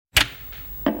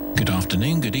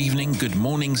afternoon, good evening, good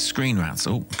morning, Screen Rats.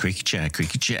 Oh, creaky chair,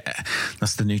 creaky chair.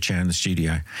 That's the new chair in the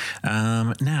studio.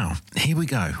 Now, here we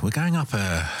go. We're going up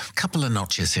a couple of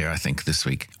notches here, I think, this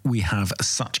week. We have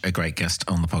such a great guest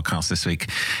on the podcast this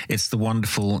week. It's the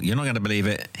wonderful, you're not going to believe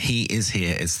it, he is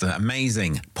here. It's the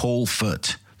amazing Paul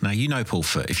Foot. Now, you know Paul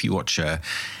Foot. If you watch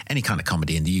any kind of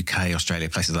comedy in the UK, Australia,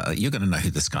 places like that, you're going to know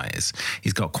who this guy is.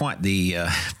 He's got quite the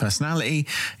personality.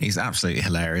 He's absolutely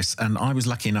hilarious. And I was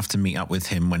lucky enough to meet up with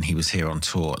him when he was here on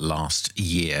tour last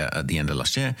year, at the end of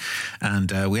last year.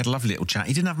 And we had a lovely little chat.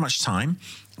 He didn't have much time,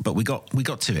 but we got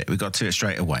to it. We got to it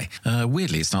straight away.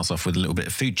 Weirdly, it starts off with a little bit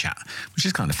of food chat, which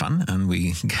is kind of fun, and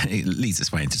it leads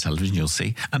its way into television, you'll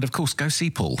see. And of course, go see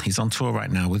Paul. He's on tour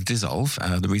right now with Dissolve.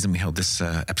 The reason we held this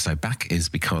episode back is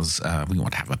because we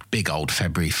want to have a big old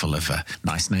February full of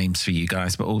nice names for you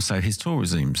guys, but also his tour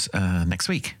resumes next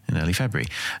week in early February.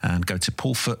 And go to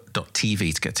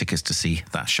paulfoot.tv to get tickets to see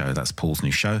that show. That's Paul's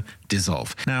new show,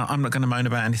 Dissolve. Now, I'm not going to moan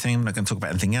about anything. I'm not going to talk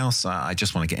about anything else. I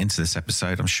just want to get into this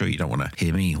episode. I'm sure you don't want to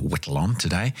hear me whittle on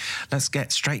today. Let's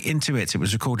get straight into it. It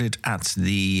was recorded at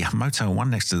the Motel 1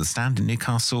 next to the Stand in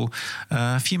Newcastle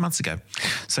a few months ago.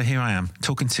 So here I am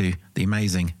talking to the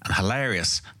amazing and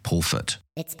hilarious Paul Foot.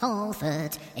 It's Paul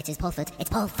Foot. It is Paul Foot. It's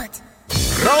Paul Foot.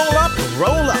 Roll up,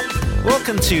 roll up.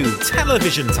 Welcome to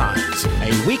Television Times,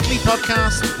 a weekly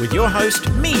podcast with your host,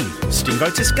 me, Steve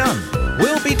Otis Gunn.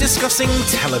 We'll be discussing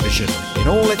television in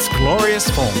all its glorious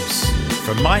forms.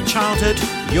 From my childhood,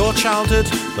 your childhood,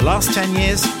 the last 10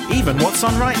 years, even what's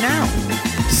on right now.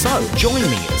 So join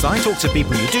me as I talk to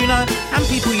people you do know and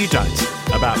people you don't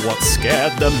about what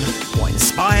scared them, what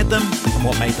inspired them, and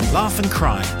what made them laugh and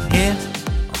cry here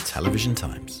on Television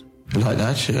Times. Like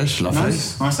that, yes, lovely.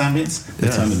 Nice ambience. They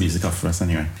turn the music off for us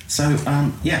anyway. So,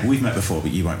 we've met before,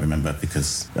 but you won't remember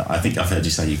because I think I've heard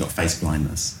you say you got face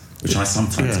blindness, which I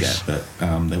sometimes get, but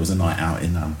there was a night out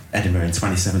in Edinburgh in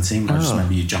 2017 where I just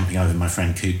remember you jumping over my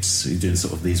friend Coops, who doing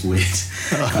sort of these weird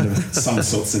kind of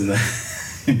somersaults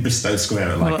in Bristow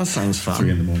Square at like that sounds fun. 3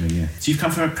 a.m, yeah. So you've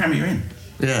come from a Premier Inn?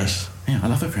 Yes. Yeah, I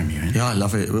love a Premier Inn. Yeah, I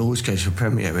love it. We always go to a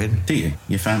Premier Inn. Do you?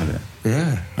 You're a fan of it?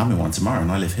 Yeah. I'm in one tomorrow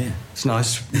and I live here. It's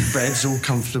nice. Bed's all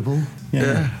comfortable.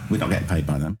 Yeah. We're not getting paid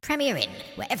by them. Premier Inn,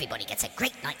 where everybody gets a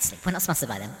great night's sleep. We're not sponsored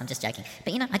by them. I'm just joking.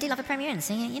 But, I do love a Premier Inn,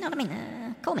 so, you know what I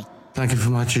mean? Call me. Thank you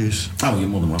for my juice. Oh, you're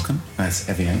more than welcome. That's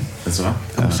Evian as well.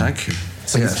 Oh, thank you.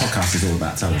 So this podcast is all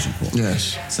about television, Paul.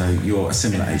 Yes. So you're a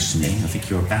similar age to me. I think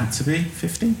you're about to be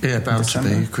 50? Yeah, about to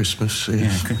be. Christmas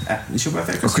Eve. Yeah. Is your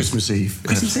birthday Christmas? Christmas Eve.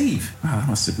 Christmas Eve? Wow, that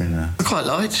must have been I quite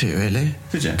liked it, really.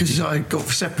 Did you? Because I got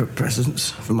separate presents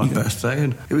for my birthday,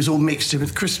 and it was all mixed in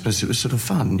with Christmas. It was sort of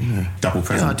fun, Double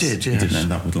presents? Yeah, I did, yes. You didn't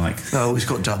end up with No, I always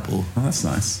got double. Oh, that's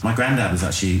nice. My granddad was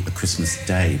actually a Christmas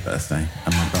Day birthday,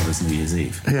 and my brother's New Year's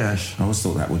Eve. Yes. I always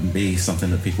thought that wouldn't be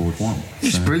something that people would want.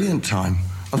 It's a brilliant time.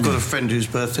 I've got a friend whose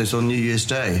birthday's on New Year's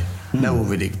Day. No one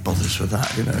really bothers with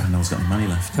that, No one's got any money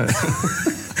left.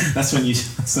 That's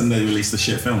when they release the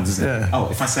shit films, isn't it? Yeah.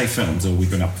 Oh, if I say films or we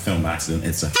bring up a film accident,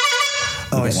 it's a...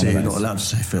 Oh, I see. You're not allowed to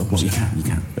say films. Well, you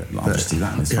can, but I'll just do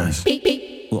that and it's fine. Beep,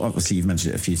 beep. Well, obviously you've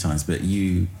mentioned it a few times, but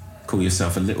you call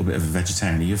yourself a little bit of a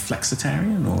vegetarian. Are you a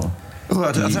flexitarian or...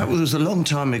 Well, that was a long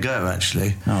time ago,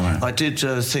 actually. Oh, right. I did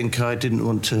think I didn't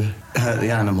want to hurt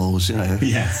the animals,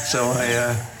 Yeah. So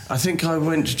I think I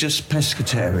went just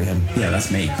pescatarian. Yeah, that's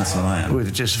me. That's what I am.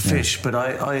 With just fish, but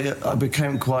I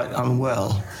became quite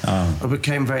unwell. Oh. I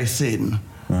became very thin.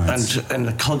 Right. And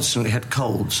I constantly had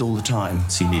colds all the time.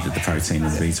 So you needed the protein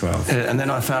and the B12. And then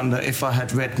I found that if I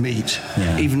had red meat,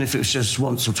 even if it was just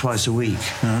once or twice a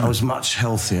week, I was much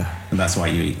healthier. And that's why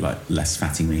you eat like less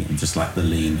fatty meat and just like the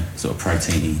lean, sort of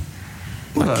proteiny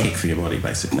kick for your body,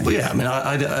 basically. Well, yeah,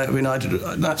 I mean,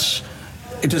 that's...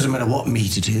 It doesn't matter what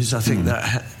meat it is. I think that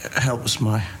helps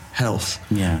my health.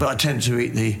 Yeah. But I tend to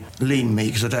eat the lean meat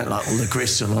because I don't like all the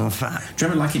gristle and the fat. Do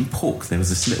you remember, like in pork, there was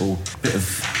this little bit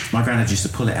of... My granddad used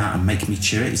to pull it out and make me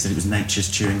chew it. He said it was nature's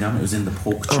chewing gum. It was in the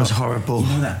pork chop. Oh, it's horrible. You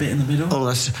know that bit in the middle? Oh,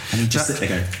 that's... And he'd just sit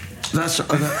there going...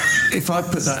 If I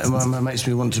put that in my mouth, it makes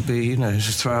me want to be,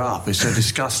 just throw up. It's so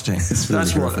disgusting. It's really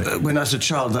that's horrific. what, when I was a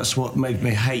child, that's what made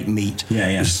me hate meat.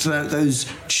 Yeah. Just those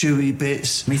chewy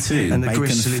bits. Me too. And the bacon,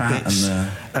 gristly fat bits.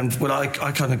 And I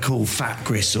kind of call fat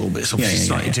gristle, but it's obviously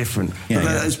slightly different. Yeah,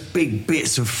 but those big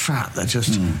bits of fat, they're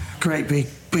just great big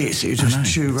bits that you just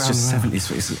chew around.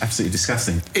 It's absolutely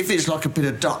disgusting. If it's like a bit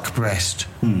of duck breast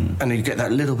and you get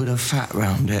that little bit of fat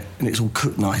around it and it's all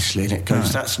cooked nicely and it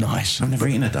goes, that's nice. I've never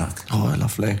eaten a duck. Oh,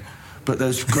 lovely. But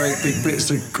those great big bits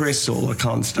of gristle, I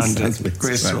can't stand it.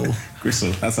 Gristle.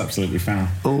 Gristle, that's absolutely foul.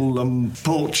 All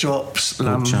pork chops,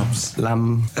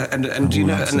 lamb, and you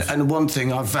know, and one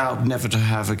thing I vowed never to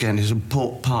have again is a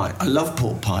pork pie. I love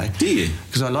pork pie. Do you?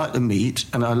 Because I like the meat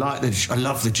and I love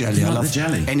the jelly. You I like love the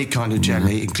jelly? any kind of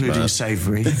jelly, including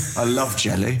savoury. I love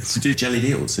jelly. So do jellied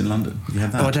eels in London? You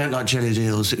had that? Oh, I don't like jellied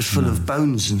eels. It was full of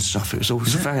bones and stuff. It was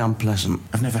always very unpleasant.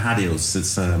 I've never had eels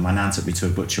since my nan took me to a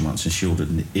butcher once and she ordered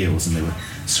eels and they were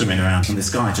swimming around and this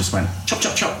guy just went chop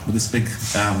chop chop with this big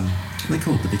what are they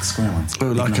called, the big square ones? Oh,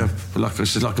 like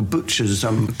a butcher's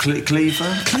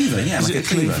cleaver. Cleaver, yeah, Is like it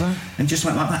a cleaver. And just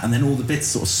went like that, and then all the bits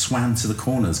sort of swam to the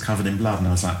corners, covered in blood, and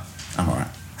I was like, I'm all right.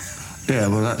 Yeah,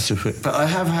 well, that's a bit. But I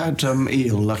have had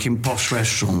eel, like in posh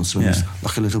restaurants, when there's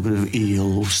like a little bit of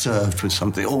eel served with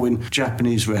something, or in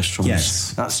Japanese restaurants.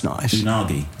 Yes, that's nice.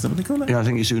 Unagi, is that what they call it? Yeah, I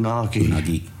think it's unagi.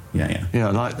 Unagi, yeah. Yeah,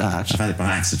 I like that. I've had it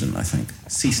by accident, I think.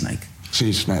 Sea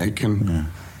snake, and. Yeah.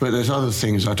 But there's other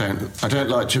things I don't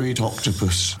like to eat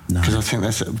octopus because I think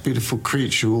that's a beautiful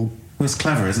creature. Well, it's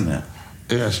clever, isn't it?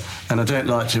 Yes, and I don't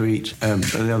like to eat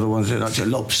the other ones. I don't like to eat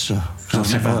lobster.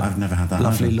 I've never had that.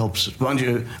 Lovely lobster. Mind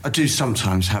you, I do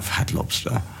sometimes have had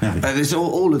lobster. There's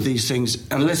all of these things,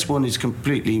 unless one is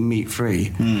completely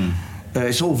meat-free,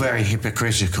 it's all very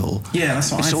hypocritical. Yeah,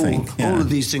 that's what I think. All of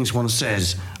these things one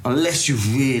says, unless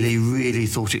you've really, really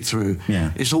thought it through,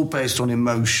 it's all based on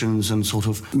emotions and sort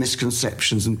of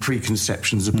misconceptions and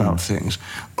preconceptions about things.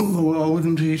 Oh, well, I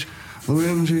wouldn't eat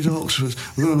octopus.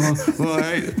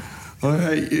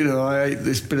 I ate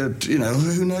this bit of,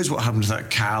 who knows what happened to that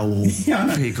cow or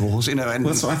pig or horse, And well,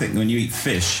 that's what I think. When you eat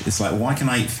fish, it's like, why can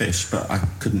I eat fish, but I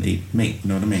couldn't eat meat? You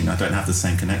know what I mean? I don't have the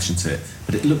same connection to it.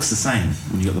 But it looks the same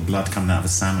when you've got the blood coming out of a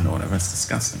salmon or whatever. It's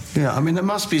disgusting. Yeah, I mean, there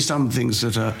must be some things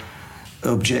that are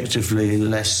objectively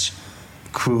less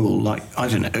cruel, like, I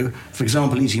don't know, for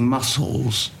example, eating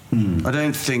mussels. I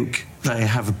don't think they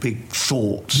have a big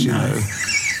thought, you know.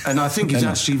 And I think it's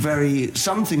actually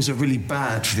some things are really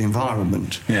bad for the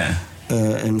environment. Yeah.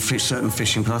 In certain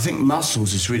fishing, but I think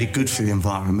mussels is really good for the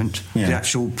environment. Yeah. The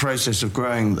actual process of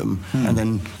growing them and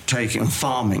then taking and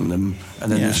farming them, and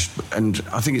then and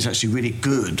I think it's actually really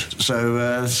good. So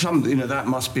that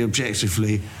must be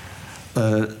objectively,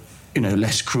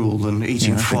 less cruel than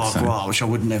eating foie gras, which I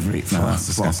would never eat. That's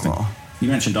disgusting. You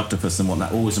mentioned octopus and what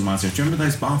that always reminds me of. Do you remember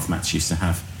those bath mats you used to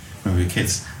have when we were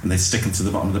kids, and they stick them to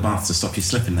the bottom of the bath to stop you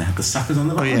slipping? They had the suckers on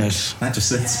the bottom. Oh, yes.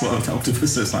 That's what an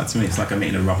octopus looks like to me. It's like I'm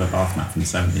eating a rubber bath mat from the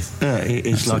 70s. Yeah,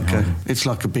 it's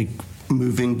like a big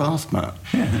moving bath mat.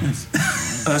 Yeah, it is.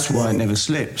 That's why it never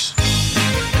slips.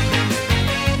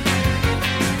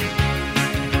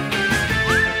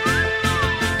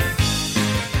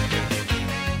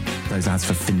 Those ads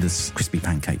for Finder's crispy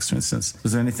pancakes, for instance.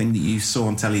 Was there anything that you saw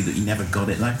on telly that you never got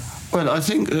it, though? Well, I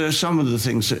think some of the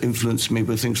things that influenced me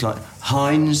were things like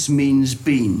Heinz means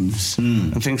beans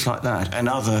and things like that, and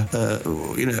other,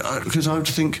 because I would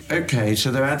think, OK,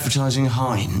 so they're advertising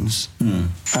Heinz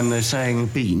and they're saying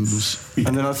beans.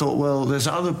 And then I thought, well, there's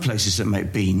other places that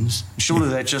make beans. Surely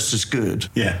they're just as good.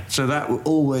 Yeah. So that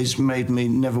always made me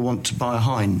never want to buy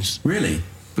Heinz. Really?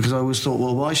 Because I always thought,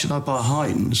 well, why should I buy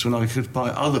Heinz when I could buy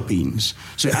other beans?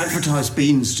 So it advertised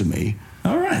beans to me.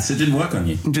 All right, so it didn't work on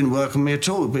you? It didn't work on me at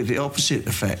all. It would be the opposite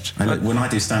effect. When I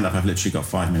do stand-up, I've literally got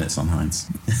 5 minutes on Heinz.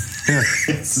 Yeah.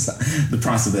 The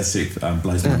price of their soup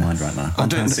blows my mind right now.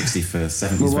 £1.60 for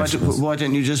 70s vegetables. Why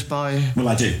don't you just buy... Well,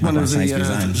 I do. One of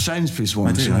the Sainsbury's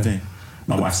ones. I do.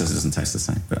 My wife says it doesn't taste the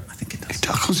same, but I think it does.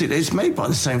 Of course it is. It's made by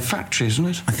the same factory, isn't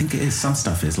it? I think it is. Some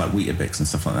stuff is, like Weetabix and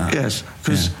stuff like that. Yes,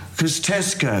 because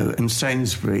Tesco and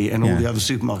Sainsbury and all the other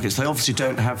supermarkets, they obviously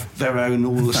don't have their own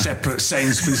all the separate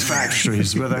Sainsbury's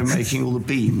factories where they're making all the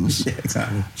beans. Yeah,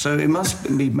 exactly. So it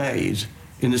must be made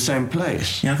in the same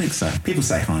place. Yeah, I think so. People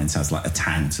say Heinz has like a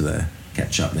tang to their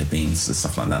ketchup, their beans and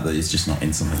stuff like that it's just not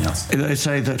in something else. They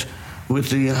say that with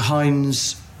the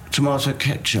Heinz tomato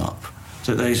ketchup,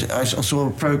 that I saw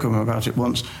a programme about it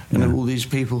once, and there were all these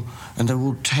people, and they were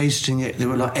all tasting it. They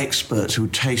were like experts who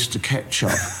would taste the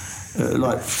ketchup,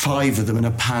 like 5 of them in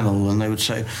a panel, and they would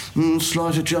say,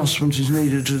 slight adjustment is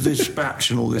needed to this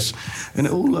batch and all this. And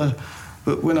it all...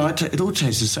 but when it all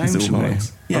tastes the same to me.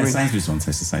 Yeah, Sainsbury's one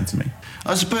tastes the same to me.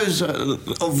 I suppose,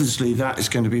 obviously, that is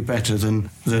going to be better than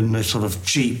the sort of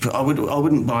cheap... I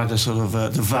wouldn't buy the sort of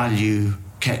the value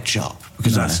ketchup,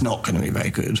 because that's not going to be very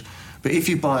good. But if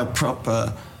you buy a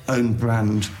proper own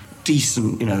brand,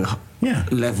 decent,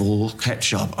 level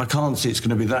ketchup, I can't see it's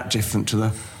going to be that different to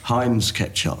the Heinz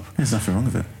ketchup. There's nothing wrong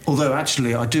with it. Although,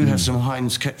 actually, I do have some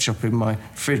Heinz ketchup in my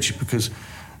fridge because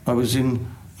I was in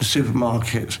a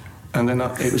supermarket And then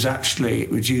it was actually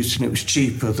reduced and it was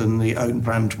cheaper than the own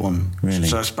brand one. Really?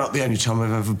 So that's about the only time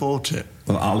I've ever bought it.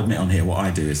 Well, I'll admit on here, what I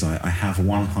do is I have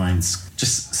one Heinz,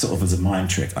 just sort of as a mind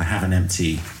trick. I have an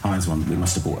empty Heinz one that we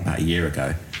must have bought about a year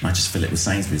ago. And I just fill it with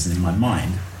Sainsbury's, and in my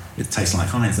mind, it tastes like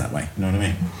Heinz that way. You know what I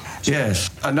mean? Yes.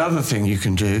 Another thing you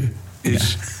can do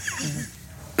is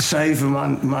save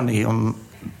money on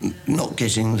not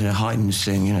getting the Heinz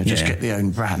thing, just get the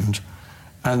own brand,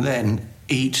 and then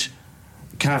eat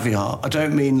caviar. I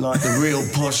don't mean like the real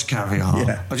posh caviar.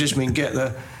 Yeah. I just mean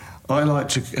I like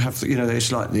to have,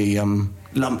 it's like the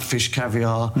lumpfish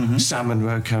caviar, salmon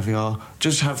roe caviar.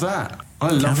 Just have that. I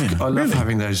love Really?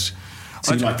 having those.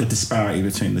 So you like the disparity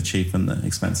between the cheap and the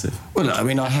expensive? Well, I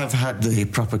mean, I have had the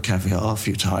proper caviar a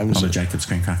few times. On a Jacob's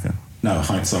Green Cracker? No,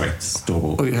 Heinz, sorry,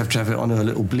 store-bought. Well, you have to have it on a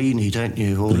little blini, don't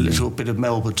you? Or a little bit of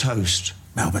Melba toast.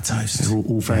 Melba toast. They're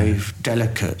all very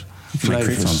delicate Make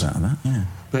flavours. croutons out of that, yeah.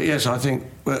 But yes, I think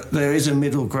there is a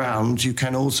middle ground. You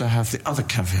can also have the other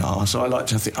caviar, so I like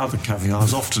to have the other caviar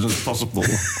as often as possible.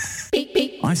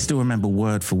 I still remember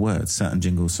word for word certain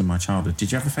jingles from my childhood.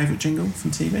 Did you have a favourite jingle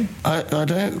from TV? I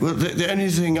don't. Well, the only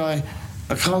thing I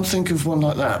can't think of one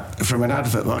like that from an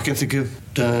advert, but I can think of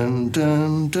dun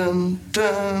dun dun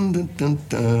dun dun dun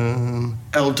dun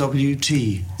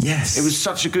LWT. Yes. It was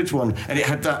such a good one, and it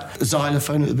had that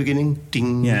xylophone at the beginning,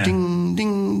 ding ding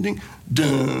ding ding.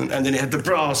 Dun, and then it had the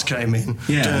brass came in.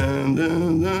 Yeah. Dun,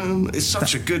 dun, dun. It's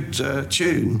such a good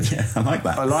tune. Yeah, I like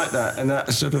that. I like that, and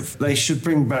that sort of they should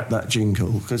bring back that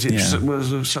jingle because it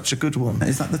was such a good one.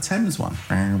 Is that the Thames one?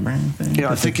 Yeah,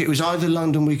 I think it was either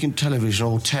London Weekend Television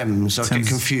or Thames. I get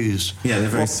confused. Yeah, they're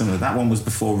very similar. That one was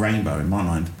before Rainbow in my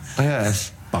mind.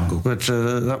 Yes. Bungle. But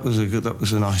that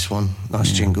was a nice one.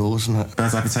 Nice jingle, wasn't it?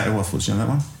 Bird's Eye Potato Waffles, do you know that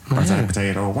one? Bird's Eye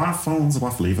Potato Waffles,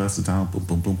 waffly versatile, boom,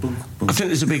 boom, boom, boom, boom. I think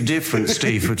there's a big difference,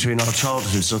 Steve, between our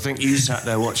childhoods. I think you sat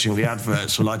there watching the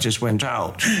adverts while I just went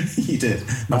out. You did.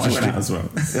 No, I went out as well.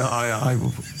 Yeah,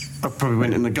 I probably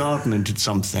went in the garden and did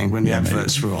something when the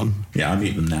adverts were on. Yeah, I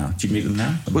meet them now. Do you meet them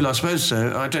now? Well, I suppose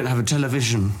so. I don't have a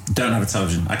television. Don't have a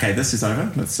television. Okay, this is over.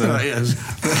 Let's. Yes.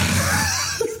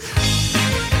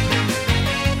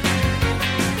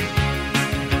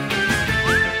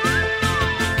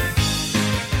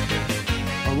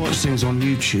 Things on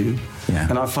YouTube,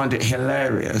 and I find it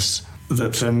hilarious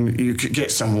that you could get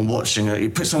someone watching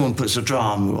it. Someone puts a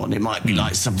drama on. It might be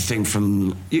like something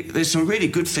from. There's some really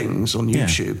good things on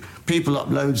YouTube. Yeah. People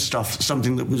upload stuff,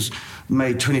 something that was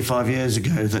made 25 years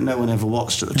ago that no one ever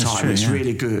watched at the time. True, it's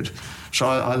really good. So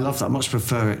I love that. I much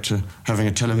prefer it to having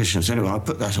a television. So anyway, I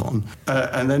put that on,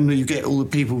 and then you get all the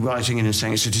people writing in and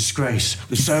saying it's a disgrace.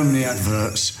 There's so many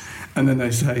adverts, and then they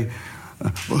say.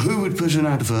 Well, who would put an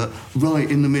advert right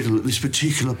in the middle at this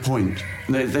particular point?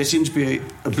 They seem to be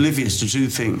oblivious to two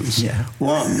things. Yeah.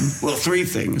 Three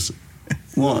things.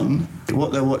 One,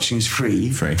 what they're watching is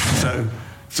free. Free. So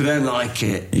if they don't like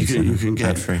it, you can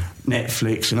get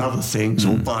Netflix and other things,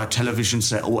 or buy a television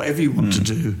set, or whatever you want to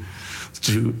do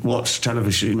to watch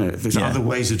television. There's other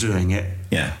ways of doing it.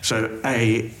 Yeah. So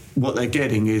A, what they're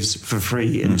getting is for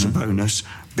free, and it's a bonus.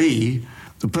 B,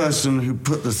 the person who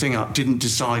put the thing up didn't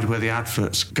decide where the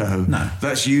adverts go. No.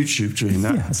 That's YouTube doing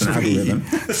that. Yeah, it's an algorithm.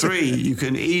 Three, you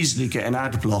can easily get an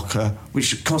ad blocker,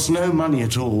 which costs no money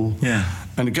at all. Yeah.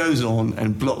 And it goes on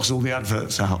and blocks all the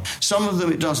adverts out. Some of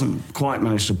them it doesn't quite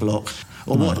manage to block.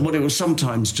 Or what it will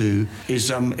sometimes do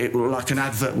is it will, like an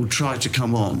advert will try to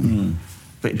come on,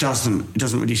 but it doesn't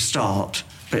really start.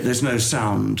 But there's no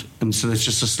sound, and so there's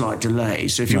just a slight delay.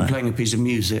 So if you're playing a piece of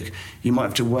music, you might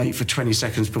have to wait for 20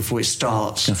 seconds before it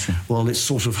starts, while it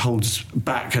sort of holds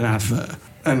back an advert.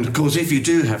 And of course, if you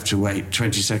do have to wait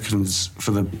 20 seconds for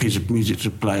the piece of music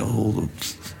to play or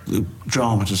the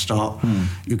drama to start,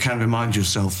 you can remind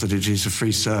yourself that it is a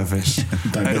free service.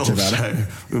 Don't and also about it.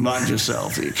 Remind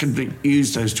yourself that you can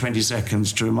use those 20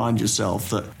 seconds to remind yourself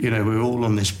that, we're all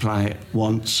on this planet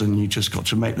once, and you just got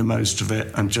to make the most of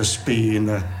it and just be in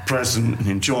the present and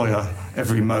enjoy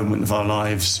every moment of our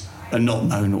lives and not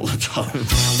moan all the time.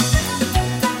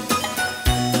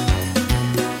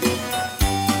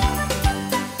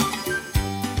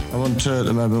 I'm on tour at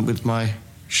the moment with my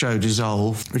show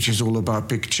Dissolve, which is all about a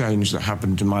big change that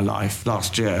happened in my life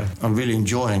last year. I'm really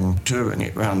enjoying touring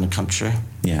it around the country.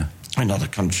 Yeah. In other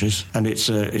countries. And it's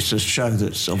a show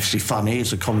that's obviously funny,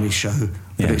 it's a comedy show,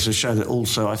 but it's a show that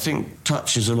also, I think,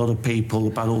 touches a lot of people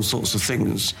about all sorts of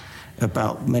things.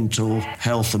 about mental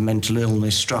health and mental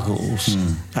illness struggles.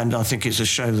 And I think it's a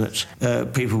show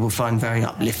that people will find very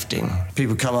uplifting.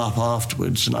 People come up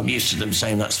afterwards, and I'm used to them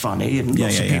saying that's funny, and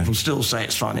lots of people still say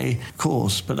it's funny, of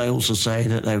course, but they also say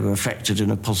that they were affected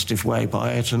in a positive way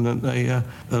by it, and that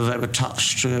they were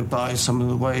touched by some of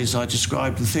the ways I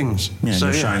described the things. Yeah, so,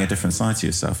 you're showing a different side to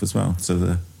yourself as well, to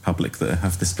the public that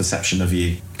have this perception of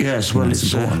you. Yes, well,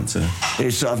 it's important to...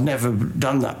 I've never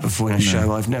done that before in a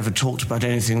show. I've never talked about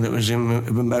anything that was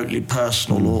remotely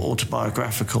personal or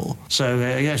autobiographical. So,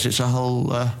 yes, it's a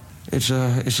whole... It's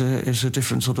a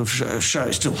different sort of show.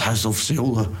 It still has, obviously,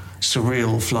 all the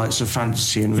surreal flights of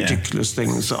fantasy and ridiculous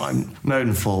things that I'm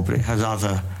known for, but it has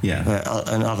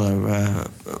another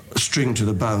string to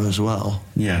the bow as well.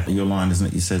 Yeah, your line, isn't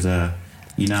it? You said...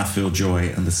 you now feel joy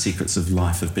and the secrets of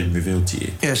life have been revealed to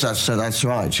you. Yes, that's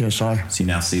right, yes. So you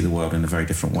now see the world in a very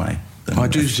different way. I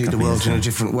do see the world in a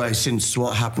different way since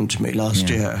what happened to me last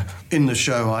year. In the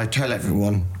show, I tell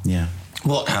everyone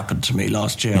what happened to me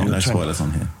last year. No spoilers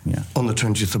on here. Yeah. On the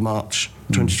 20th of March,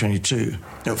 2022,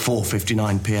 at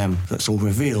 4:59 p.m. That's all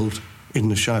revealed in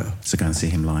the show. So go and see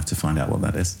him live to find out what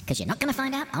that is. Because you're not going to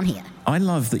find out on here. I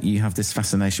love that you have this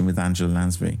fascination with Angela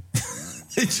Lansbury.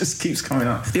 It just keeps coming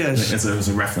up. Yes. As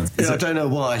a reference. I don't know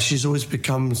why. She's always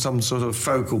become some sort of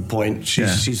focal point.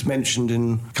 She's mentioned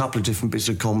in a couple of different bits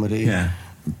of comedy. Yeah.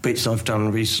 Bits I've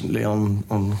done recently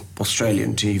on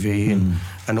Australian TV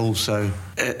and also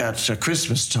at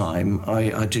Christmas time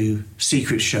I do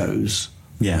secret shows.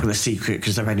 Yeah. Well, they're secret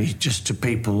because they're only just to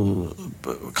people,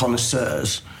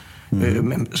 connoisseurs.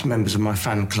 Members of my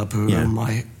fan club who are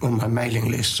on my mailing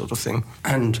list, sort of thing,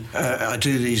 and I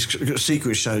do these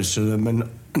secret shows to them,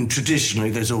 and traditionally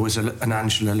there's always an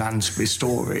Angela Lansbury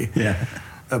story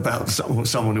about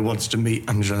someone who wants to meet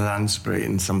Angela Lansbury,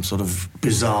 and some sort of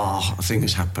bizarre thing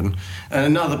has happened, and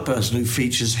another person who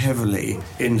features heavily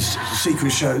in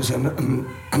secret shows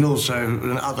and also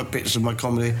in other bits of my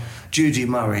comedy, Judy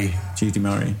Murray.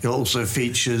 He also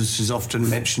is often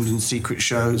mentioned in secret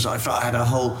shows. I had a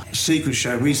whole secret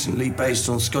show recently based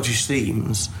on Scottish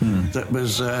themes that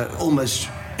was almost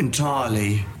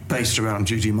entirely based around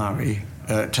Judy Murray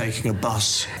taking a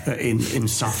bus in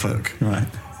Suffolk. Right.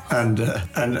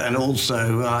 And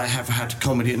also I have had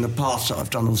comedy in the past that I've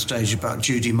done on stage about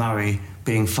Judy Murray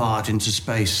being fired into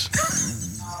space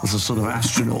as a sort of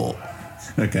astronaut.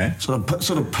 Okay. Sort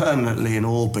of permanently in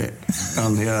orbit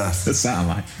around the Earth. What's that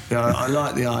like? Yeah,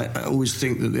 I always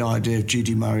think that the idea of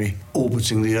Judy Murray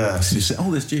orbiting the Earth is...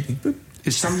 there's Judy.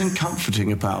 There's something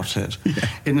comforting about it. Yeah.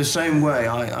 In the same way,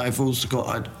 I've also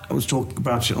got... I was talking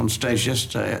about it on stage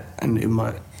yesterday, and in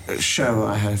my show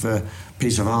I have a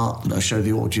piece of art that I show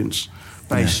the audience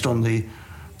based on the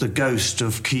ghost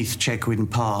of Keith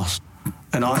Chegwin past.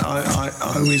 And I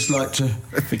always like to...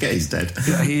 Forget he's dead.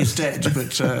 Yeah, he is dead,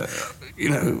 but...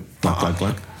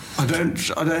 Black. I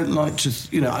don't like to...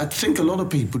 I think a lot of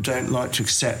people don't like to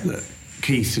accept that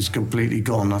Keith is completely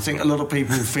gone. I think a lot of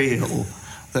people feel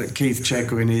that Keith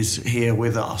Chegwin is here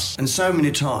with us. And so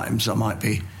many times I might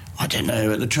be, I don't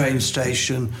know, at the train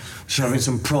station, having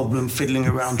some problem, fiddling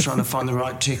around trying to find the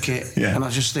right ticket. Yeah. And I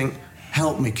just think,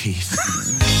 help me, Keith.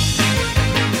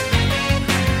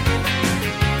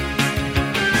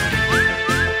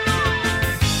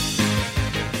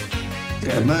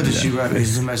 Murder, She Wrote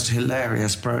is the most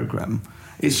hilarious programme.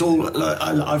 It's all...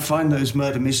 I find those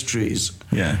murder mysteries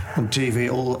on TV,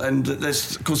 and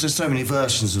of course there's so many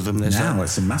versions of them.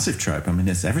 It's a massive trope. I mean,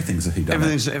 everything's a whodunit.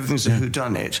 Everything's a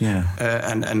whodunit. Yeah.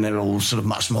 And they're all sort of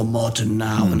much more modern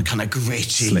now and kind of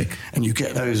gritty. Slick. And you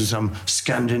get those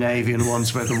Scandinavian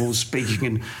ones where they're all speaking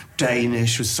in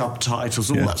Danish with subtitles,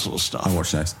 all that sort of stuff. I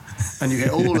watch those. And you get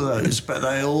all of those, but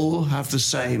they all have the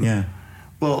same... Yeah.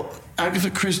 Well, Agatha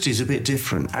Christie's a bit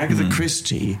different. Agatha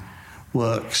Christie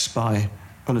works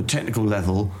on a technical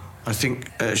level, I think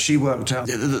she worked out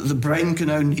the brain can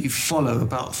only follow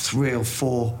about 3 or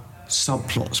 4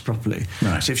 subplots properly.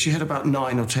 Right. So if she had about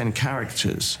 9 or 10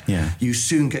 characters, you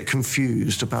soon get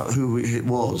confused about who it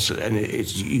was, and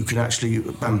you can actually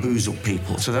bamboozle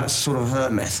people. So that's sort of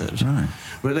her method. Right.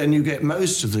 But then you get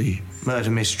most of the murder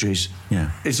mysteries.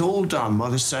 Yeah. It's all done by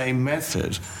the same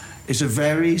method. It's a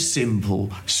very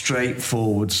simple,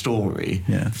 straightforward story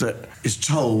that is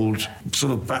told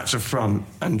sort of back to front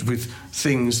and with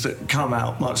things that come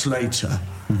out much later.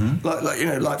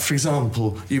 Mm-hmm. Like for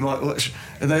example, you might watch,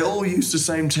 and they all use the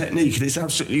same technique, and it's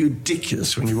absolutely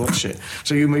ridiculous when you watch it.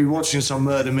 So you may be watching some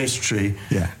murder mystery,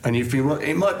 and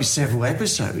it might be several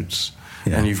episodes,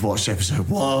 and you've watched episode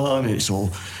 1, and it's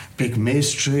all big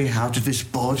mystery. How did this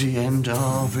body end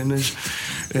up in this?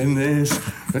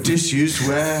 a disused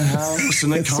warehouse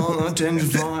and they can't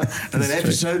identify it. And then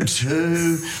episode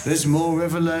 2, there's more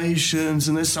revelations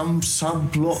and there's some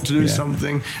subplot to do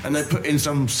something, and they put in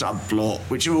some subplot,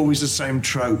 which are always the same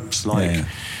tropes, like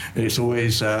it's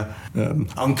always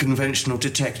unconventional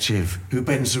detective who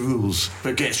bends the rules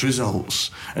but gets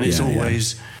results, and it's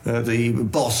always the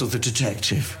boss of the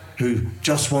detective who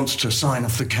just wants to sign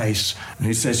off the case, and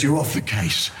he says, you're off the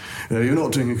case, you're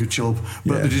not doing a good job,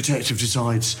 but the detective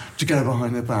decides to go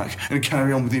behind their back and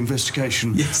carry on with the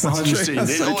investigation behind the scenes.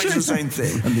 It's always the same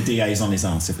thing. And the DA is on his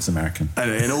ass if it's American.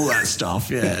 And all that stuff,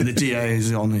 and the DA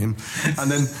is on him. And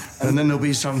then there'll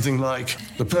be something like,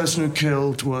 the person who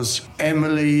killed was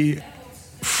Emily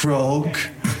Frog,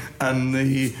 and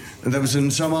there was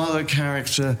some other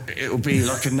character, it'll be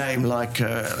like a name like...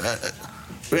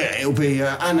 it'll be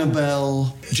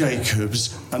Annabelle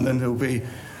Jacobs, and then there'll be...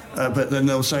 but then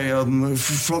they'll say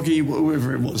Froggy,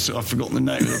 whatever it was. I've forgotten the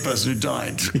name of the person who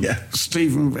died.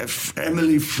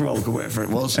 Emily Frog, or whatever it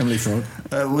was. Emily Frog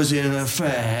was in an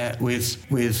affair with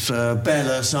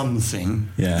Bella something.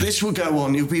 Yeah. This will go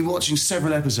on. You'll be watching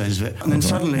several episodes of it, and then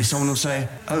suddenly someone will say,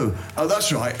 "Oh,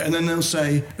 that's right," and then they'll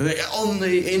say,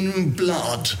 in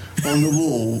blood on the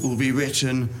wall will be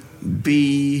written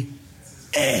BF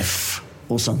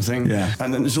or something. Yeah.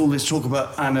 And then there's all this talk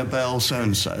about Annabelle so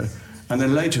and so. And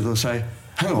then later they'll say,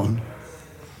 hang on,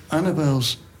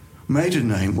 Annabelle's maiden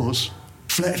name was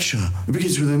Fletcher. It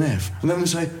begins with an F. And then they'll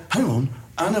say, hang on,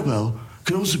 Annabelle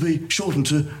can also be shortened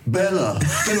to Bella.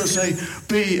 Then they'll say,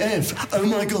 BF. Oh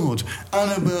my God,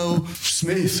 Annabelle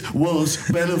Smith was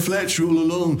Bella Fletcher all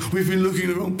along. We've been looking in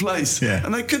the wrong place. Yeah.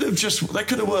 And they could have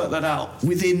worked that out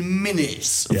within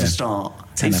minutes of the start.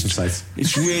 10 episodes.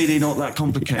 It's really not that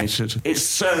complicated. It's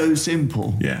so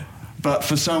simple. Yeah. But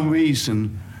for some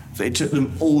reason... it took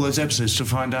them all those episodes to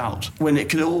find out, when it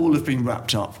could all have been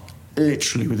wrapped up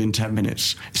literally within 10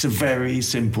 minutes. It's a very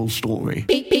simple story.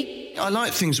 I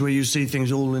like things where you see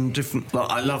things all in different... Like,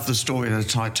 I love the story of the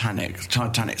Titanic.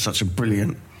 Titanic's such a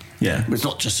brilliant... Yeah. It's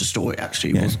not just a story,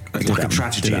 actually. It was like a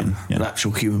tragedy with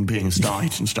actual human beings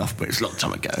died and stuff, but it's a long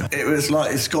time ago. It was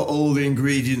like, it's got all the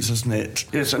ingredients, hasn't it?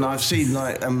 Yes, and I've seen,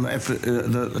 like,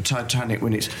 the Titanic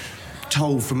when it's...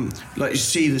 told from, like, you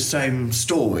see the same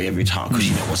story every time because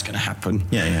you know what's going to happen.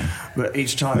 But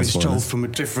each time it's told from a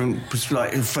different,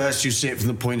 like, first you see it from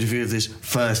the point of view of this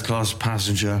first class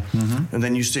passenger, and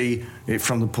then you see it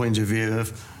from the point of view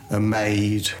of a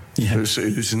maid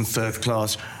who's in third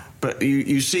class. But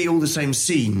you see all the same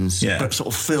scenes, but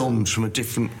sort of filmed from a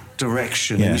different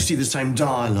direction, and you see the same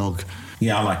dialogue.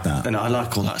 Yeah, I like that. And I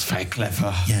like all that. It's very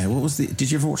clever. Yeah,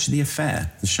 did you ever watch The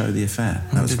Affair? The show The Affair?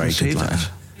 That was very good.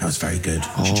 That was very good.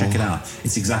 You should check it out.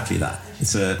 It's exactly that.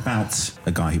 It's about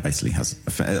a guy who basically has...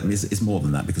 It's more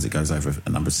than that because it goes over a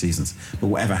number of seasons. But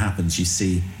whatever happens, you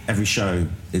see every show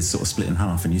is sort of split in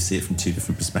half and you see it from 2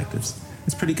 different perspectives.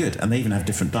 It's pretty good. And they even have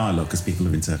different dialogue because people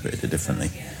have interpreted it differently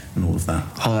and all of that.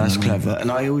 Oh, that's clever.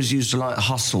 And I always used to like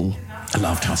Hustle. I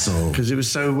loved Hustle. Because it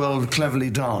was so well, cleverly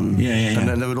done. And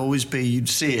then there would always be, you'd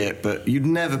see it, but you'd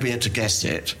never be able to guess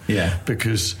it. Yeah.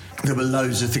 Because there were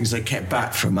loads of things they kept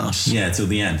back from us. Yeah, till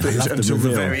the end. Until the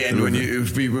very end when it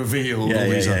would be revealed.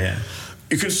 Yeah.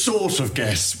 You could sort of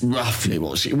guess roughly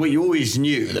you always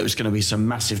knew there was going to be some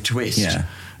massive twist. Yeah.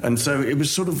 And so it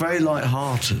was sort of very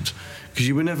light-hearted because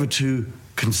you were never too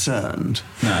concerned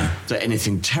that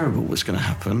anything terrible was going to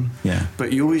happen. Yeah.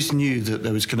 But you always knew that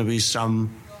there was going to be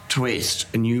some twist,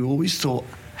 and you always thought,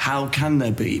 how can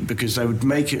there be? Because they would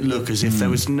make it look as if there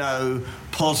was no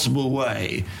possible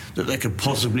way that they could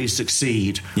possibly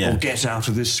succeed or get out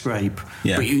of this scrape.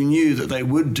 Yeah. But you knew that they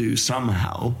would do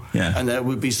somehow, and there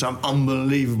would be some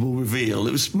unbelievable reveal.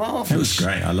 It was marvellous. It was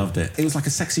great. I loved it. It was like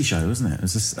a sexy show, wasn't it? It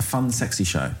was just a fun, sexy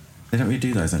show. They don't really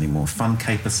do those anymore. Fun,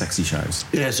 caper, sexy shows.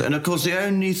 Yes, and of course the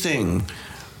only thing...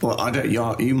 Well, I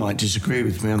don't. You might disagree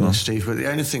with me on this, Steve, but the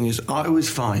only thing is, I always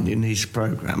find in these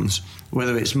programmes,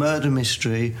 whether it's murder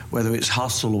mystery, whether it's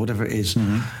Hustle or whatever it is,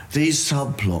 these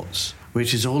subplots,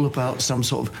 which is all about some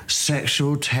sort of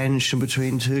sexual tension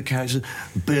between two characters,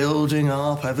 building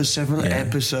up over several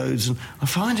episodes, and I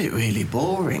find it really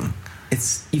boring.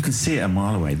 You can see it a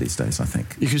mile away these days, I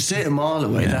think. You can see it a mile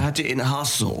away. They had it in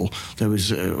Hustle. There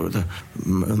was a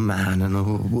man and a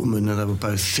woman, and they were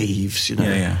both thieves, you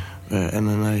know. And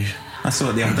then I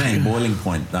saw it the other day in Boiling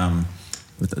Point,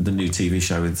 with the new TV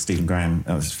show with Stephen Graham.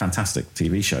 It was a fantastic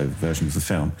TV show version of the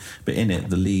film. But in it,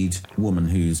 the lead woman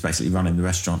who's basically running the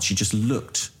restaurant, she just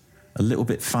looked a little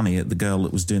bit funny at the girl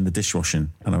that was doing the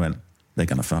dishwashing. And I went, they're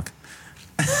going to fuck.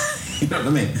 You know what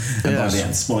I mean? And by the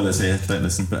end, spoilers here, don't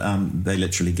listen, but they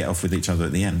literally get off with each other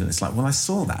at the end. And it's like, well, I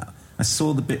saw that. I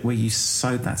saw the bit where you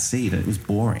sowed that seed and it was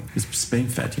boring. It was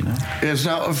spoon-fed, you know? Yes,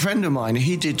 now, a friend of mine,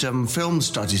 he did film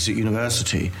studies at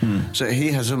university, so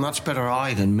he has a much better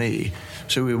eye than me.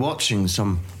 So we were watching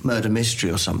some murder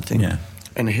mystery or something,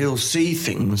 and he'll see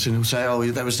things and he'll say, oh,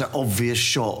 there was that obvious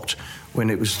shot when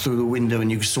it was through the window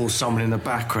and you saw someone in the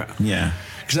background. Yeah.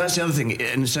 Because that's the other thing.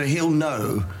 And so he'll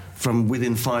know from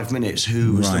within 5 minutes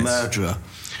who was the murderer.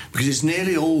 Because it's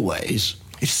nearly always...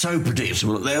 It's so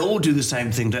predictable. They all do the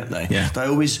same thing, don't they? Yeah. They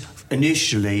always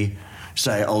initially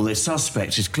say, oh, the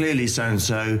suspect is clearly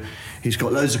so-and-so, he's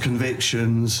got loads of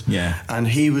convictions, and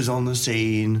he was on the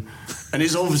scene, and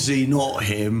it's obviously not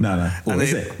him. No. Or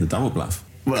is it? The double bluff?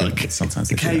 Well,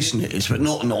 sometimes occasionally it is, but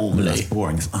not normally. That's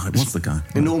boring. Oh, it was the guy.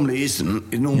 It normally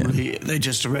isn't. Normally they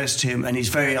just arrest him and he's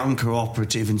very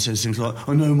uncooperative and says things like,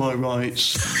 I know my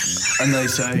rights. And they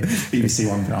say... BBC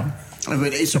One drama.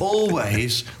 But it's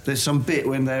always, there's some bit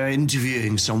when they're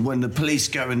interviewing someone, when the police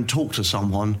go and talk to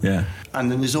someone. Yeah.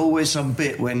 And then there's always some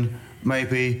bit when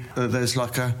maybe there's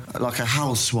like a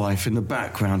housewife in the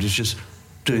background who's just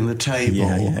doing the table.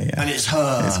 Yeah. And it's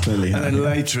her. It's clearly her. And then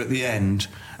later at the end...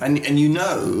 And you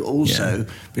know also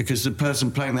because the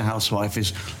person playing the housewife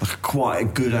is like quite a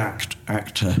good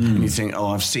actor, and you think, oh,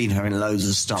 I've seen her in loads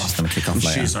of stuff. She's going to kick off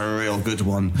later. She's a real good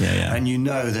one. Yeah. And you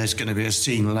know there's going to be a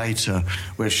scene later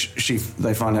where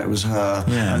they find out it was her,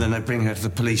 and then they bring her to the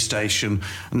police station,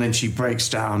 and then she breaks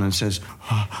down and says,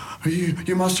 oh,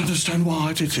 you must understand why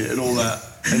I did it, and all that.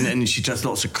 And then she does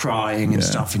lots of crying and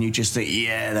stuff, and you just think,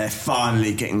 they're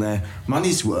finally getting their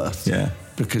money's worth. Yeah.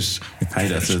 Because they paid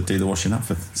her to do the washing up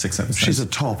for 6 episodes. She's a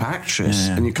top actress,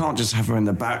 and you can't just have her in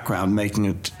the background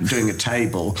doing a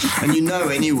table. And you know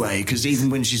anyway, because even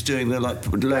when she's laying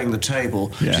the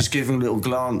table, she's giving little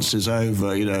glances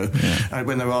over, you know. And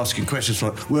when they're asking questions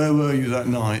like, "Where were you that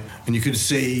night?" and you can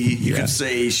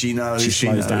see she knows. She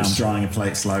slows down, drying a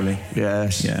plate slowly.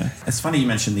 Yes. Yeah. It's funny you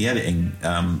mentioned the editing,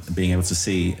 being able to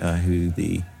see who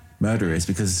the murder is,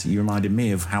 because you reminded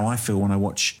me of how I feel when I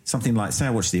watch something like, say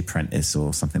I watch The Apprentice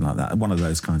or something like that, one of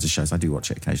those kinds of shows. I do watch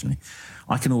it occasionally.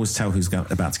 I can always tell who's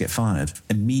about to get fired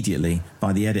immediately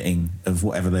by the editing of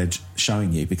whatever they're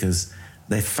showing you, because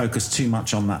they focus too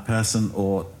much on that person,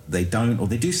 or they don't, or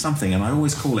they do something, and I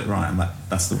always call it right, and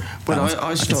that's the... But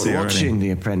I stopped watching The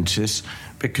Apprentice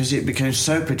because it became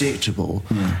so predictable,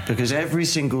 because every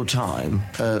single time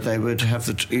they would have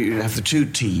the two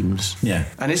teams,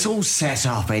 and it's all set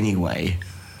up anyway.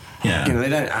 Yeah. You know, they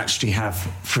don't actually have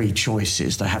free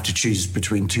choices. They have to choose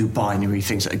between two binary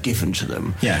things that are given to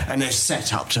them. Yeah. And they're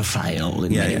set up to fail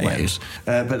in many ways.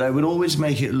 But they would always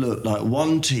make it look like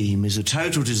one team is a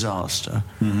total disaster,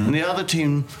 and the other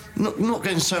team, not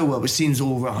going so well, but seems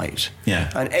all right.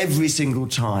 Yeah. And every single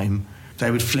time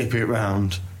they would flip it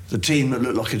round. The team that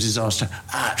looked like a disaster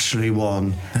actually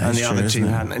won, and the other team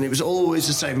hadn't. And it was always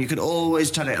the same. You could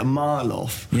always tell it a mile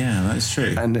off. Yeah, that's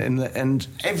true. And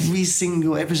every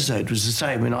single episode was the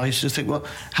same. And I used to think, well,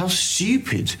 how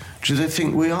stupid do they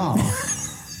think we are?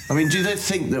 I mean, do they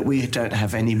think that we don't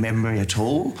have any memory at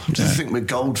all? Do they think we're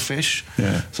goldfish?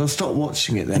 Yeah. So I stopped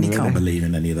watching it then. And he can't believe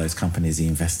in any of those companies he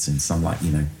invests in, some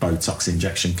Botox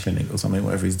injection clinic or something,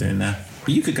 whatever he's doing now.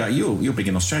 But you could go, you're big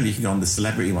in Australia, you could go on the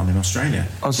celebrity one in Australia.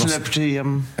 On Celebrity...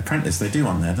 Apprentice, they do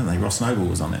one there, don't they? Ross Noble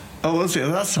was on it. Oh, was it?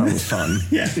 That sounds fun.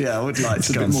 Yeah, I would like it's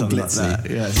to go on something like that.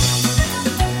 Yes.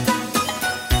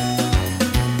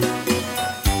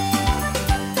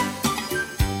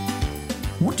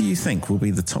 What do you think will be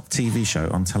the top TV show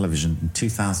on television in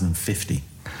 2050?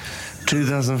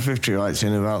 2050, right, it's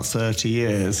in about 30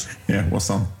 years. Yeah,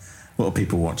 what's on? What are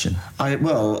people watching? I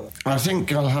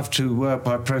think I'll have to work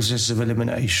by process of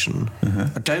elimination.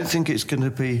 I don't think it's going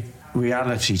to be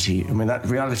reality TV. I mean, that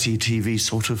reality TV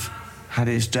sort of had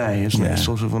its day, isn't it?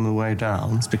 Sort of on the way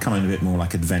down. It's becoming a bit more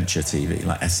like adventure TV,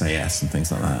 like SAS and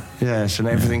things like that. Yes, and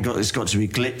everything it's got to be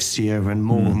glitzier and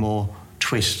more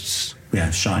twists. Yeah,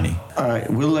 shiny. All right,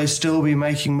 will they still be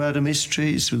making murder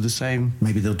mysteries with the same...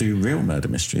 Maybe they'll do real murder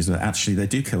mysteries where actually they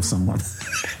do kill someone.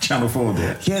 Channel 4 do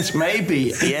it. Yes,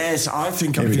 maybe. Yes, I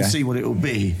think I can see what it will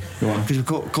be. Go on. Because, of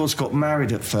course, got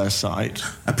Married at First Sight.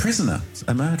 A prisoner,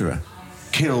 a murderer.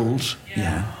 Killed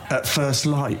at first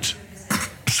light.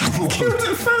 Someone killed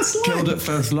at first light. Killed at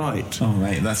first light. Oh,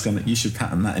 mate, you should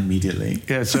patent that immediately.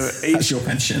 Yeah, so that's your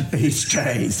pension. Each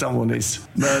day, someone is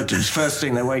murdered. First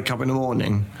thing, they wake up in the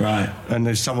morning, right, and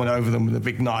there's someone over them with a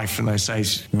big knife, and they say,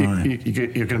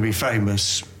 "You're going to be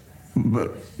famous,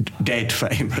 but dead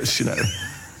famous," you know.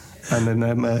 And then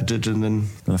they're murdered, and then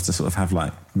they'll have to sort of have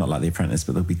not like The Apprentice,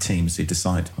 but there'll be teams who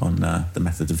decide on the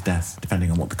method of death,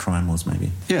 depending on what the crime was, maybe.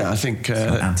 Yeah, I think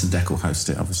Anton Deck will host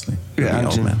it, obviously. Yeah,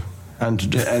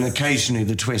 And occasionally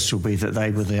the twist will be that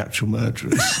they were the actual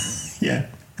murderers. Yeah.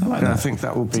 I like And that. I think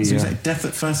that will be So you say Death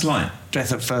at First Light.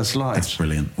 Death at First Light. That's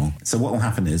brilliant. Well, so what will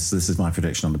happen is, this is my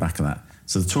prediction on the back of that.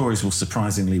 So the Tories will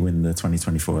surprisingly win the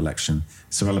 2024 election.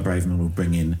 Sorella Braverman will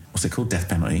bring in, what's it called, death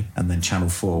penalty, and then Channel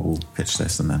 4 will pitch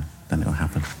this, and then it will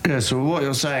happen. Yeah, so what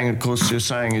you're saying, of course, is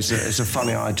that it's a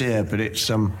funny idea, but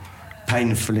it's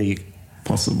painfully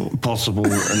possible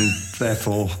and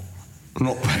therefore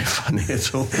not very funny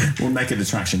at all. Well, Naked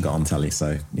Attraction got on telly,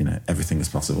 so, everything is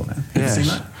possible now. Have Yes. you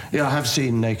seen that? Yeah, I have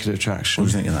seen Naked Attraction.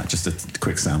 What do you think of that? Just a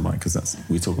quick soundbite, because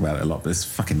we talk about it a lot, but it's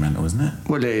fucking mental, isn't it?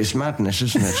 Well, it is madness,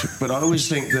 isn't it? But I always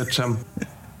think that,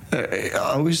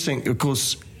 of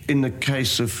course, in the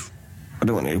case of, I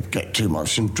don't want to get too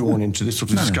much and drawn into this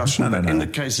sort of discussion, but in the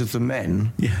case of the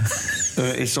men,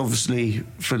 it's obviously,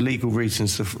 for legal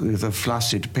reasons, the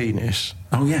flaccid penis.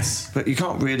 Oh, yes. But you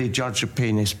can't really judge a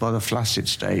penis by the flaccid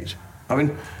state. I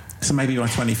mean... So maybe by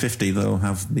 2050 they'll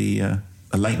have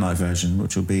a late-night version,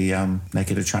 which will be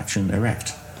Naked Attraction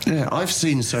Erect. Yeah, I've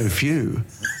seen so few.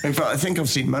 In fact, I think I've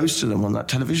seen most of them on that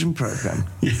television programme.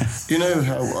 Yeah. You know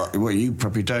how... Well, you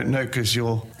probably don't know because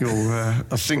you're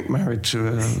I think, married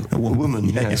to a woman,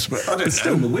 yes. But I don't But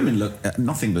still, know. the women look...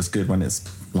 nothing looks good when it's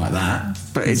like that.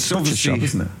 But it's such a obviously shock,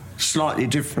 isn't it? slightly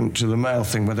different to the male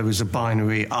thing where there was a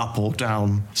binary up or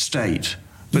down state.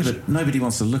 But nobody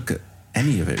wants to look at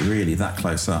any of it, really, that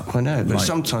close up. I know, but Like,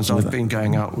 sometimes with I've been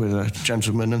going out with a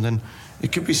gentleman and then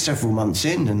it could be several months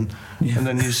in and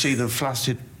then you see the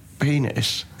flaccid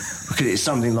penis because it's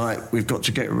something like we've got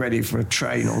to get ready for a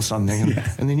train or something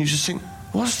and then you just think,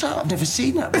 what's that? I've never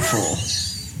seen that before.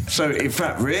 So, in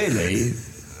fact, really...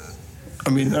 I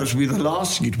mean, that would be the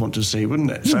last thing you'd want to see, wouldn't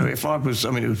it? So if it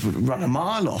would run a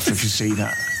mile off if you see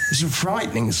that. It's a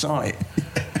frightening sight.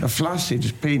 A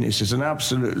flaccid penis is an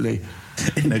absolutely...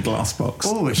 In a glass box.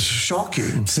 Oh, it's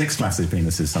shocking. 6 flaccid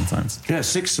penises sometimes. Yeah,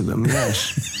 6 of them,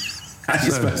 yes. How are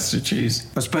you supposed to choose?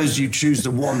 I suppose you choose the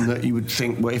one that you would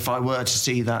think, well, if I were to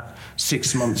see that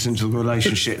 6 months into the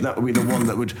relationship, that would be the one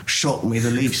that would shock me the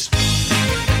least.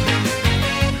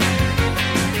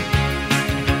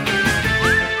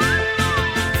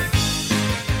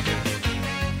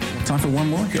 Time for one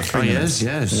more? You've got 3 minutes.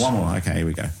 yes. One more, okay, here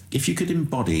we go. If you could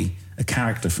embody a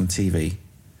character from TV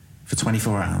for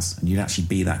 24 hours and you'd actually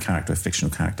be that character, a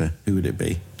fictional character, who would it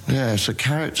be? Yes, a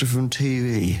character from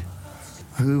TV.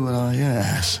 Who would I...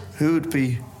 Yes. Who would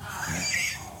be...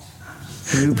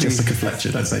 Jessica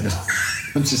Fletcher, don't say that.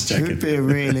 I'm just joking. Who would be a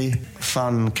really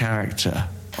fun character?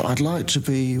 I'd like to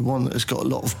be one that's got a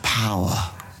lot of power,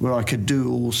 where I could do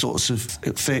all sorts of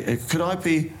things. Could I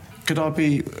be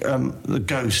the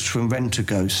ghost from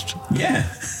Rent-A-Ghost? Yeah.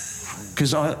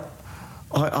 Because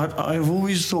I've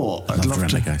always thought I'd love to...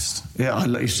 Rent-A-Ghost. Yeah, I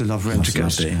used to love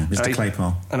Rent-A-Ghost. Mr.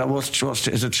 Claypole. And I watched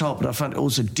it as a child, but I found it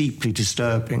also deeply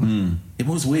disturbing. It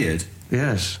was weird.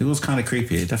 Yes. It was kind of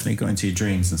creepy. It definitely got into your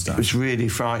dreams and stuff. It was really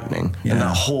frightening. Yeah. And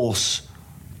that horse,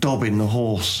 Dobbin the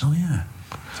horse. Oh, yeah.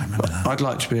 I remember that. I'd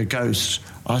like to be a ghost.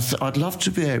 I'd love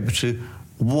to be able to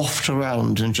waft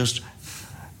around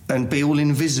and be all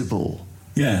invisible.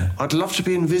 Yeah. I'd love to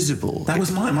be invisible. That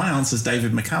was my answer's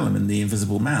David McCallum in The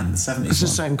Invisible Man, the 70s It's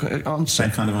the one. same answer.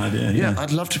 Same kind of idea, Yeah,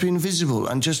 I'd love to be invisible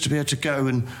and just to be able to go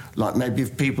and, like, maybe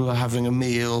if people are having a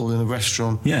meal in a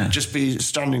restaurant, just be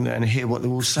standing there and hear what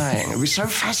they're all saying. It'd be so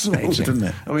fascinating. Wouldn't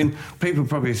it? I mean, people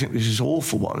probably think this is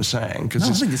awful what I'm saying. No,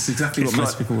 I think it's exactly what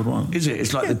most people would want. Is it?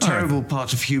 It's like the terrible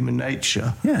part of human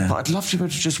nature. Yeah. But I'd love to be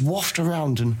able to just waft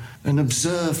around and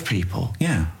observe people.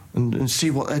 Yeah. And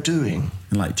see what they're doing.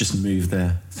 And, like, just move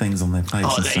their things on their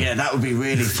plates and stuff. Yeah, that would be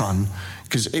really fun.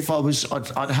 Because if I was...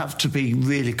 I'd have to be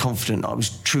really confident I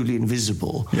was truly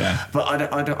invisible. Yeah. But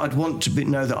I'd want to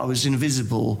know that I was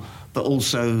invisible, but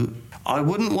also... I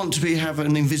wouldn't want to have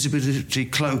an invisibility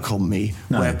cloak on me,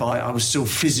 whereby I was still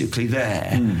physically there,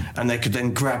 and they could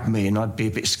then grab me and I'd be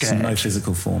a bit scared. So no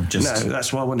physical form, just... No,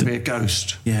 that's why I want to be a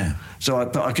ghost. Yeah.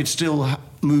 But I could still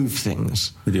move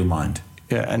things. With your mind.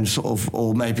 Yeah, and sort of,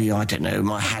 or maybe, I don't know,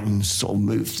 my hands sort of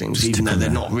move things, even though they're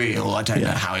not real. I don't know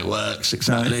how it works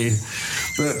exactly.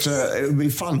 No. But it would be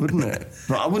fun, wouldn't it?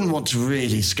 But I wouldn't want to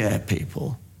really scare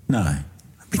people. No.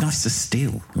 It'd be nice to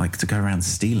steal, like to go around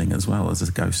stealing as well as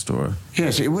a ghost or a...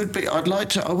 Yes, it would be. I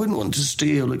wouldn't want to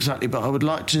steal exactly, but I would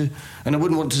like to, and I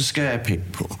wouldn't want to scare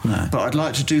people. No. But I'd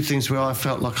like to do things where I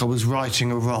felt like I was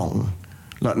righting a wrong.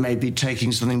 Like maybe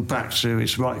taking something back to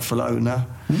its rightful owner.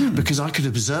 Because I could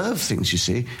observe things, you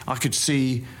see. I could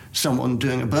see someone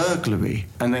doing a burglary,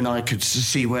 and then I could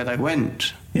see where they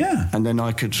went. Yeah. And then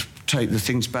I could take the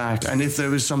things back. And if there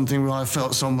was something where I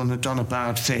felt someone had done a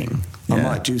bad thing, I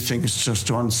might do things just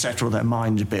to unsettle their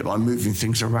mind a bit by moving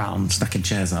things around. Stacking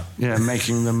chairs up. Yeah,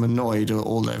 making them annoyed,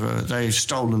 or they've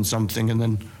stolen something and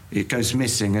then it goes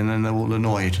missing and then they're all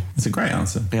annoyed. It's a great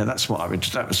answer. Yeah,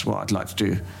 that was what I'd like to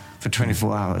do for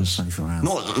 24 hours. 24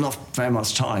 hours. Not very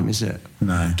much time, is it?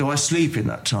 No. Do I sleep in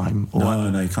that time?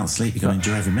 No, you can't sleep. You've got to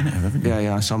enjoy every minute of it, haven't you?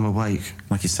 Yeah, so I'm awake.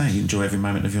 Like you say, you enjoy every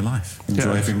moment of your life.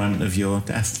 Enjoy every moment of your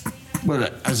death. Well,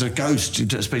 as a ghost,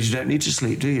 I suppose you don't need to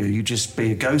sleep, do you? You just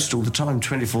be a ghost all the time,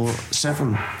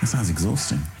 24/7. That sounds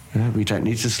exhausting. Yeah, we don't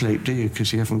need to sleep, do you?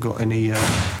 Because you haven't got any...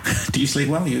 Do you sleep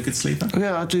well? Are you a good sleeper?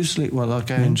 Yeah, I do sleep well. I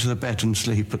go into the bed and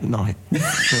sleep at night.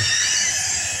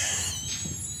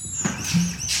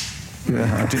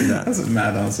 Yeah, I do that. That's a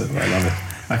mad answer. I love it.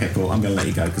 Okay, cool. I'm going to let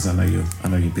you go because I know you're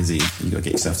busy. You got to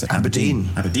get yourself to Aberdeen.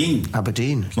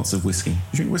 Aberdeen. Lots of whiskey. You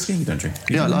drink whiskey? You don't drink?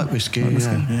 I like whiskey.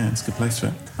 Yeah, it's a good place for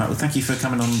it. Right, well, thank you for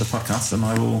coming on the podcast, and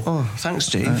I will. Oh, thanks,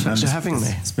 Steve. Thanks for having me.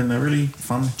 It's been a really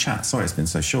fun chat. Sorry, it's been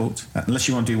so short. Unless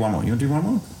you want to do one more. You want to do one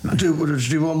more? No. Do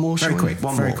one more. Very quick.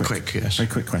 Very quick. Yes. Very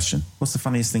quick question. What's the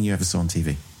funniest thing you ever saw on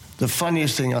TV? The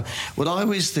funniest thing. I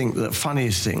always think that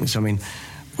funniest things. I mean,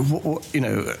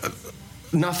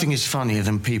 nothing is funnier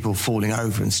than people falling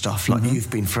over and stuff, like You've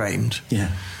Been Framed.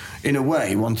 Yeah. In a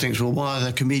way, one thinks, well, why are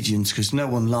there comedians? Because no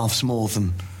one laughs more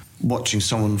than watching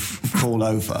someone fall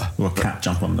over. Or a cat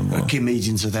jump on them.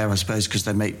 Comedians are there, I suppose, because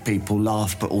they make people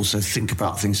laugh, but also think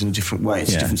about things in a different way.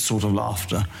 It's a different sort of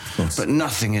laughter. But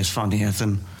nothing is funnier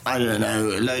than, I don't know,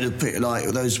 a load of people like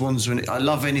those ones when I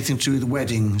love anything to do with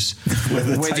weddings. Where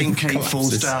the wedding cake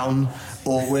falls down,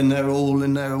 or when they're all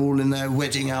in their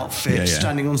wedding outfit,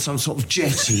 standing on some sort of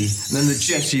jetty, and then the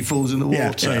jetty falls in the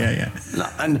water. Yeah.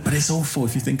 But it's awful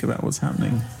if you think about what's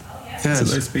happening to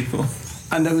those people.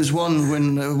 And there was one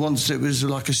when once it was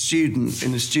like a student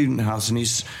in a student house, and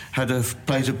he's had a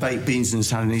plate of baked beans in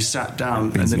his hand, and he sat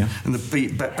down, and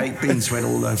the baked beans went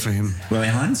all over him. Were they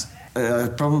Heinz?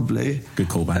 Probably. Good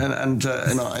callback.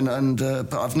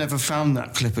 But I've never found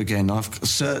that clip again. I've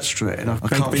searched for it, and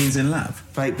Baked beans in lap.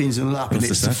 Baked beans in lap, and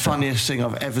it's the funniest thing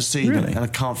I've ever seen. Really? And I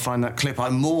can't find that clip. I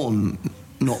mourn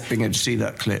not being able to see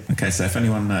that clip. Okay, so if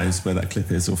anyone knows where that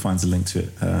clip is or finds a link to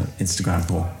it, Instagram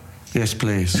Paul. Yes,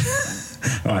 please.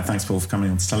 All right, thanks, Paul, for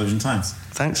coming on to Television Times.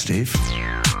 Thanks, Steve.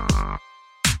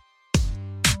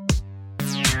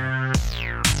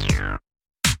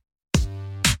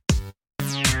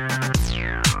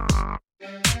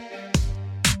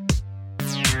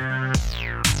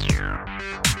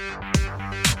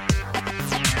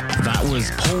 That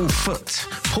was Paul Foot.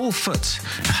 Paul Foot,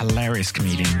 hilarious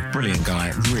comedian, brilliant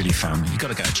guy, really fun. You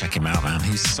got to go check him out, man.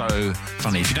 He's so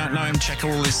funny. If you don't know him, check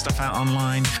all his stuff out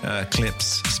online.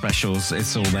 Clips, specials,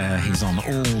 it's all there. He's on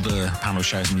all the panel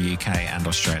shows in the UK and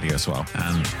Australia as well.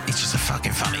 And he's just a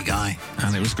fucking funny guy.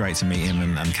 And it was great to meet him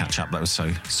and catch up. That was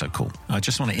so cool. I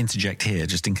just want to interject here,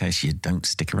 just in case you don't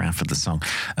stick around for the song.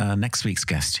 Next week's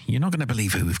guest, you're not going to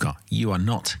believe who we've got. You are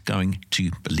not going to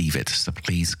believe it. So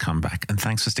please come back. And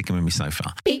thanks for sticking with me so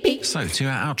far. Beep, beep. So to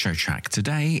our outro track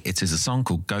today, it is a song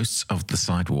called Ghosts of the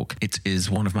Sidewalk. It is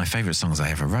one of my favourite songs I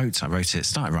ever wrote. I wrote it,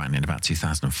 started writing in about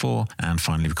 2004 and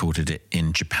finally recorded it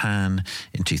in Japan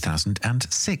in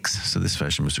 2006. So this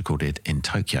version was recorded in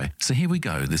Tokyo. So here we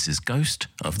go. This is Ghost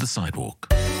of the Sidewalk.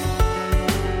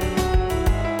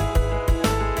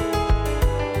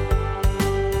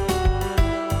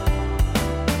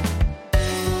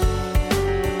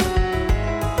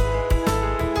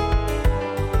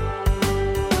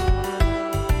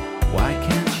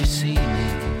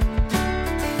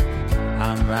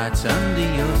 Right under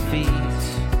your feet,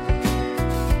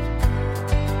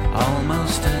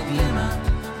 almost a glimmer,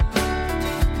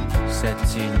 set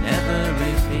to never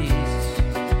repeat.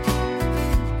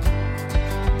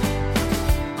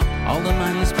 All the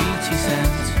money's beauty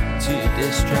sent to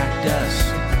distract us.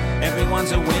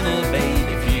 Everyone's a winner, babe,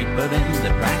 if you put in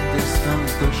the practice. Don't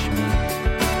push me,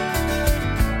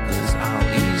 'cause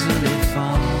I'll easily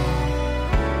fall.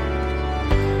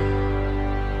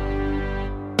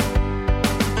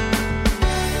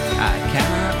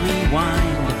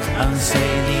 Rewind,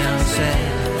 unsay the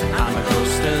unsaid. I'm a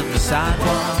ghost of the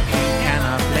sidewalk, you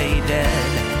cannot play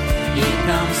dead. Here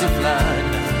comes the flood,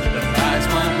 the prize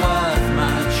won't worth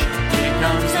much. Here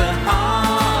comes the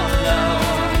hollow.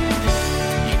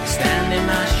 You can stand in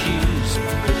my shoes,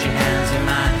 put your hands in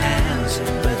my hands,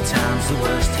 but time's the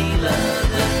worst healer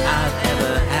that I've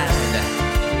ever had.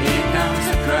 Here comes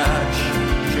the grudge,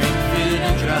 drink food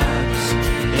and drugs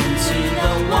into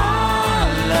the wallow.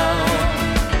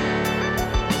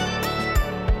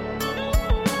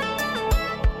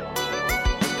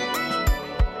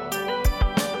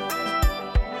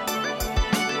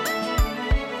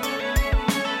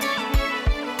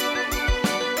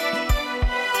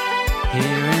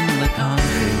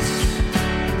 concrete,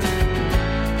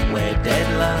 where dead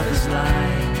lovers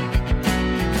lie.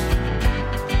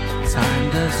 Time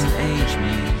doesn't age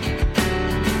me,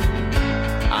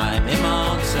 I'm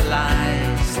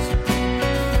immortalized.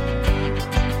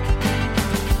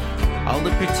 All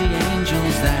the pretty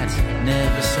angels that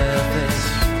never surface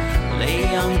lay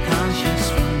unconscious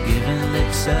from giving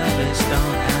lip service.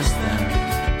 Don't ask them,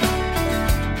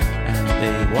 and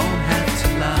they won't have to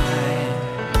lie.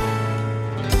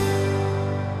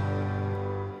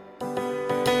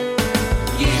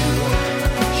 You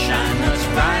shine much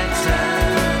brighter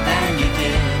than you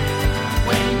did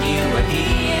when you were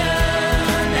here.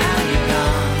 Now you're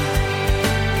gone.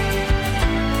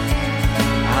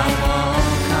 I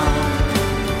walk on.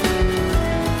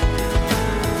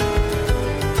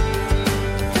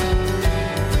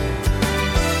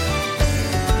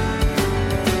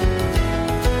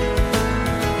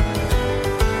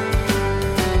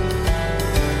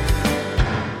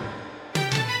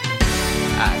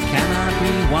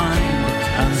 Rewind,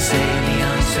 unsay the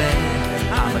unsaid.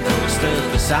 I'm a ghost of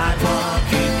the sidewalk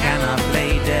who cannot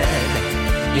play dead.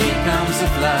 Here comes the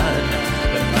flood,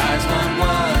 the prize won't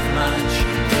worth much.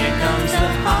 Here comes the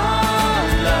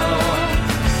hollow.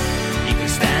 You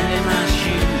can stand in my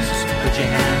shoes, put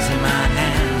your hands in my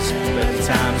hands, but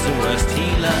time's the worst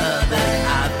healer that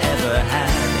I've ever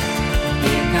had.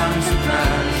 Here comes the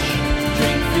rush,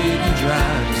 drink food and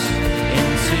drugs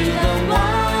into the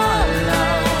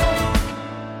wallow.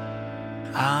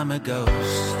 I'm a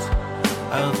ghost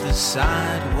of the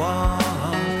sidewalk.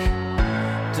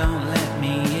 Don't let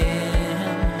me in.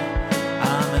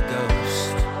 I'm a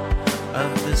ghost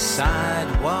of the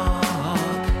sidewalk.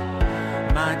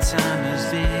 My time has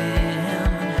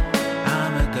been.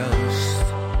 I'm a ghost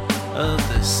of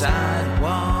the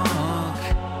sidewalk.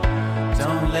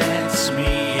 Don't let me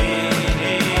in.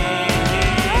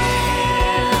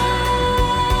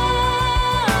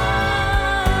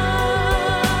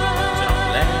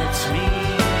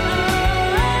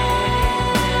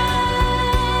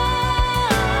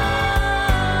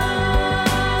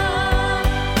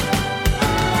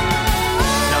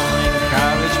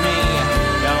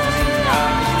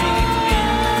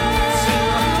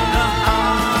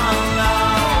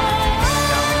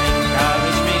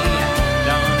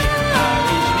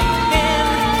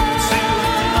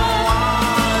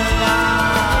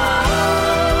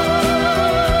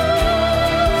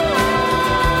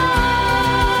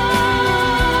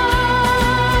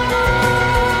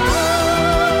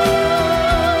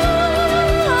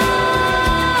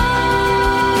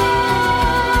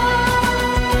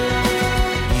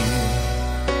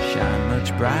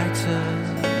 Brighter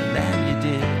than you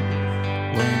did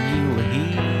when you were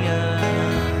here.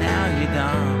 Now you're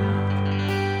gone.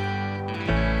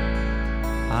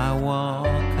 I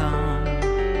walk on.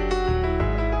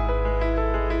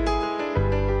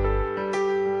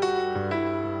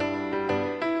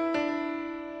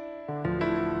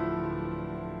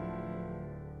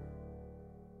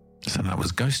 So that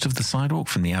was Ghost of the Sidewalk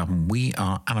from the album We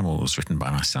Are Animals, written by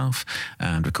myself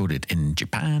and recorded in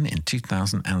Japan in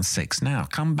 2006. Now,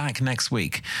 come back next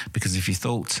week, because if you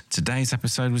thought today's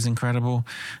episode was incredible,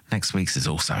 next week's is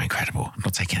also incredible. I'm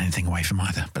not taking anything away from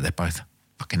either, but they're both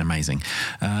fucking amazing.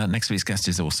 Next week's guest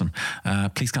is awesome.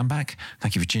 Please come back.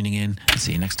 Thank you for tuning in, and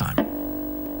see you next time.